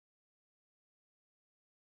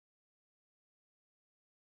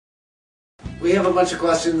we have a bunch of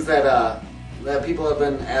questions that people have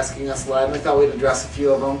been asking us live, and we thought we'd address a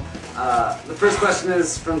few of them. The first question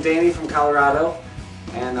is from Danny from Colorado,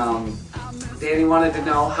 and Danny wanted to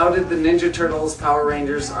know, how did the Ninja Turtles Power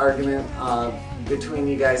Rangers argument between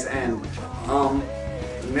you guys end?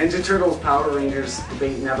 Ninja Turtles Power Rangers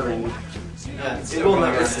debate never ended. Yeah, it's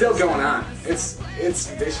still going on. It's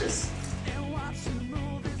vicious.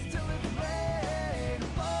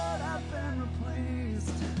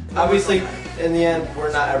 Obviously, in the end,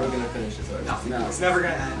 we're not ever going to finish this argument. No. It's never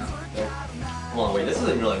gonna end. Hold on, wait, this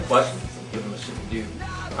isn't really a question. I'm giving them shit to do.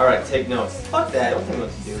 Alright, take notes. Fuck that, don't tell me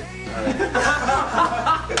what to do.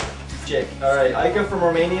 Alright. Jake. Alright, Ika from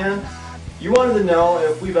Romania. You wanted to know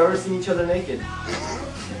if we've ever seen each other naked.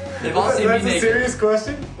 They've all seen me That's a naked. serious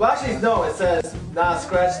question? Well, actually, no, it says, nah,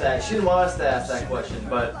 scratch that. She didn't want us to ask that question,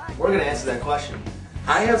 but we're going to answer that question.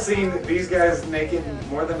 I have seen these guys naked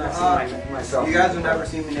more than I've seen myself. You guys have never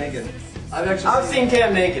seen me naked. I've seen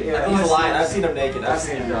Cam naked. Yeah, He's lying. I've seen him naked. I've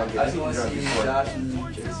seen him drunk. I've seen him drunk before.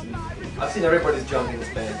 I've seen everybody's drunk in this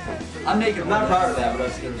band. I'm naked. I'm not proud of that, but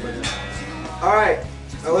I've seen everybody. Alright,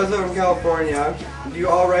 Alyssa from California. Do you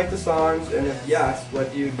all write the songs? And if yes,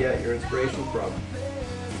 what do you get your inspiration from?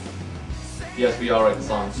 Yes, we all write the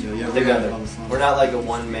songs together. We're not like a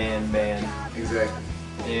one-man band. Exactly.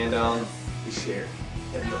 And, We share.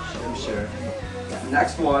 I'm sure.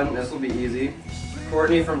 Next one, this will be easy.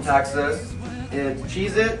 Courtney from Texas. It's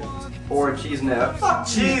Cheez-It or Cheese Nips?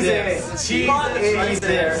 Cheez-Its! Right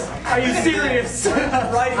there. Are you serious?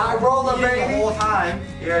 Right. I rolled a The baby! whole time.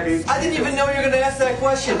 Yeah, dude. I didn't even know you were going to ask that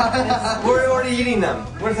question. We're already eating them.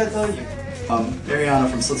 What does that tell you? Mariana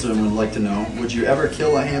from Switzerland would like to know, would you ever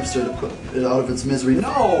kill a hamster to put it out of its misery?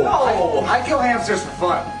 No! No! I kill hamsters for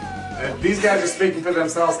fun. These guys are speaking for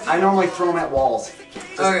themselves. I normally throw them at walls.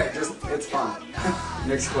 It's fun.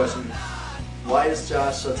 Next question. Why is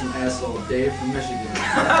Josh such an asshole? Dave from Michigan.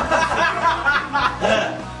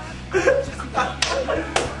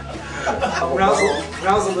 When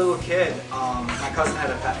I was a little kid, my cousin had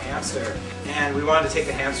a pet hamster, and we wanted to take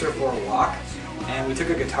the hamster for a walk. And we took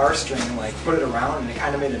a guitar string and like put it around, and it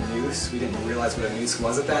kind of made a noose. We didn't realize what a noose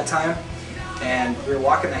was at that time. And we were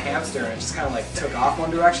walking the hamster, and it just kind of like took off one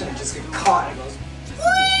direction and just got caught. It goes.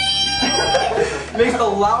 It makes the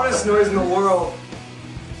loudest noise in the world,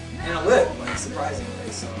 and it lived, like surprisingly.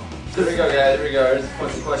 So. Here we go, guys. Here we go.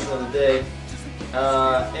 Here's the question of the day.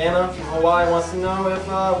 Anna from Hawaii wants to know if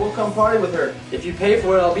we'll come party with her. If you pay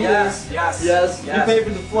for it, I'll be Yes. there. Yes. Yes. Yes. You pay for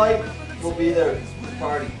the flight, we'll be there.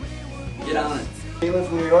 Party. Get on it. Caitlin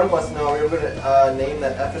from New York wants to know, are we going to name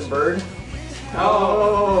that effing bird?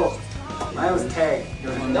 Oh! Mine was Tag.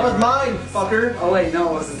 That was mine, fucker. Oh wait, no,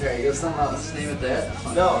 it wasn't Tag. It was something else. Name it that?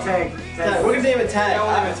 No. Tag. Tag. We're going to name it Tag. Yeah,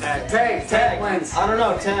 we'll name it Tag. Tag wins. I don't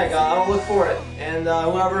know, Tag. I'll look for it. And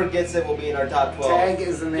whoever gets it will be in our top 12. Tag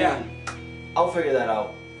is the name. Yeah. I'll figure that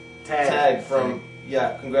out. Tag. from,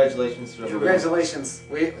 yeah, congratulations to everybody. Congratulations.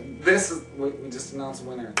 We just announced a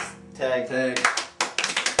winner. Tag. Tag.